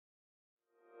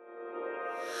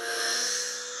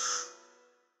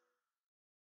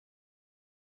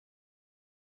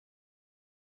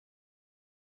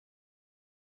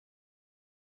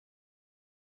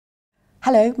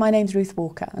Hello, my name's Ruth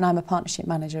Walker and I'm a Partnership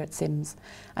Manager at SIMS,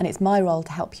 and it's my role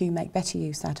to help you make better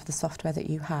use out of the software that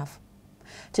you have.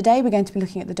 Today we're going to be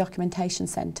looking at the Documentation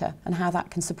Centre and how that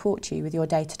can support you with your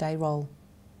day-to-day role.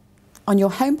 On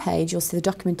your home page you'll see the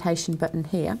Documentation button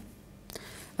here,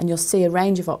 and you'll see a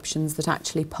range of options that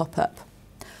actually pop up.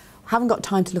 I haven't got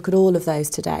time to look at all of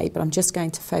those today, but I'm just going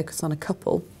to focus on a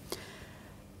couple.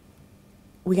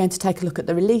 We're going to take a look at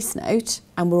the release note,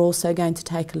 and we're also going to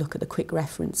take a look at the quick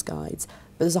reference guides.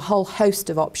 But there's a whole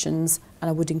host of options and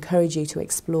I would encourage you to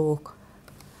explore.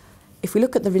 If we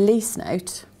look at the release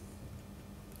note,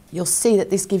 you'll see that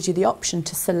this gives you the option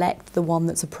to select the one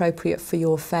that's appropriate for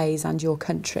your phase and your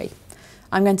country.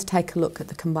 I'm going to take a look at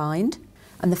the combined,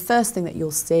 and the first thing that you'll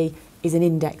see is an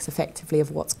index effectively of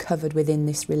what's covered within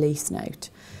this release note.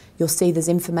 You'll see there's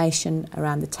information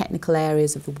around the technical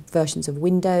areas of the versions of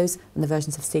Windows and the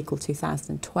versions of SQL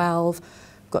 2012.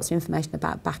 We've got some information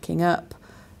about backing up,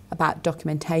 about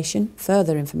documentation,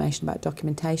 further information about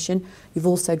documentation. You've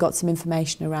also got some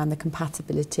information around the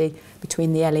compatibility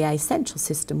between the LEA Central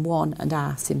System 1 and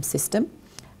our SIMS system.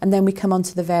 And then we come on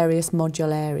to the various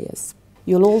module areas.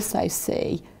 You'll also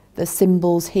see the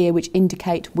symbols here which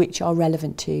indicate which are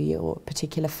relevant to your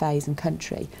particular phase and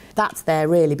country. That's there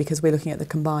really because we're looking at the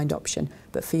combined option,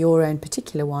 but for your own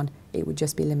particular one it would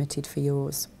just be limited for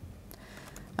yours.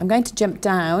 I'm going to jump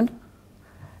down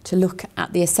to look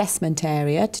at the assessment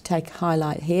area to take a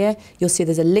highlight here. You'll see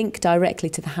there's a link directly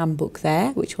to the handbook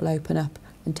there which will open up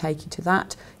and take you to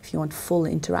that if you want full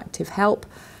interactive help.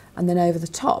 And then over the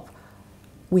top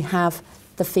we have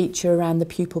the feature around the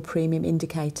pupil premium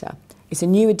indicator. It's a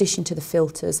new addition to the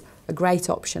filters, a great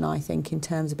option I think in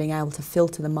terms of being able to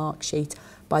filter the mark sheet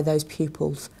by those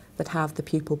pupils that have the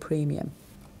pupil premium.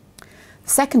 The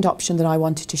second option that I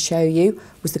wanted to show you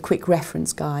was the quick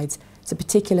reference guides. It's a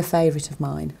particular favourite of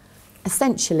mine.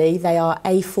 Essentially they are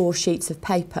A4 sheets of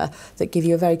paper that give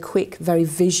you a very quick, very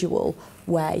visual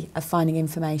way of finding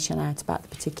information out about the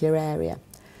particular area.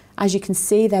 As you can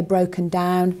see they're broken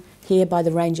down here by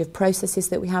the range of processes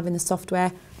that we have in the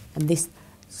software, and this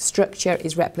structure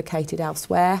is replicated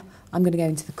elsewhere. I'm going to go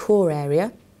into the core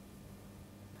area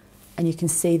and you can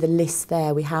see the list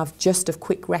there we have just of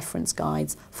quick reference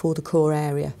guides for the core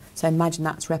area. So imagine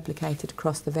that's replicated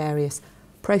across the various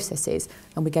processes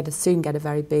and we soon get a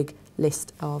very big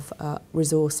list of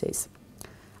resources.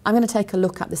 I'm going to take a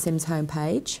look at the SIMS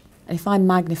homepage, and if I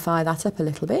magnify that up a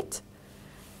little bit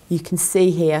you can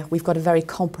see here we've got a very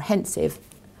comprehensive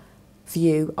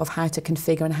view of how to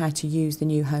configure and how to use the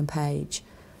new homepage.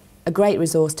 A great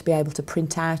resource to be able to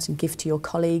print out and give to your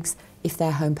colleagues if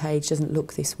their homepage doesn't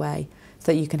look this way,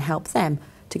 so that you can help them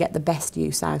to get the best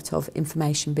use out of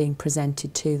information being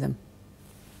presented to them.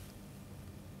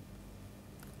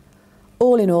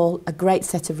 All in all, a great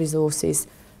set of resources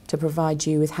to provide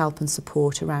you with help and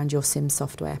support around your SIMS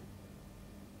software.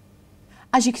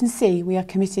 As you can see, we are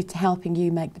committed to helping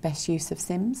you make the best use of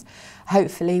SIMS.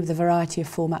 Hopefully the variety of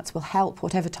formats will help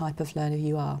whatever type of learner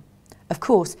you are. Of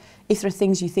course, if there are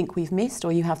things you think we've missed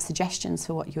or you have suggestions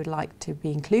for what you would like to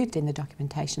be included in the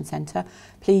Documentation Centre,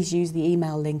 please use the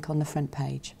email link on the front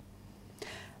page.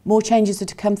 More changes are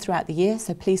to come throughout the year,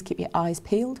 so please keep your eyes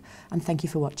peeled, and thank you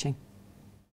for watching.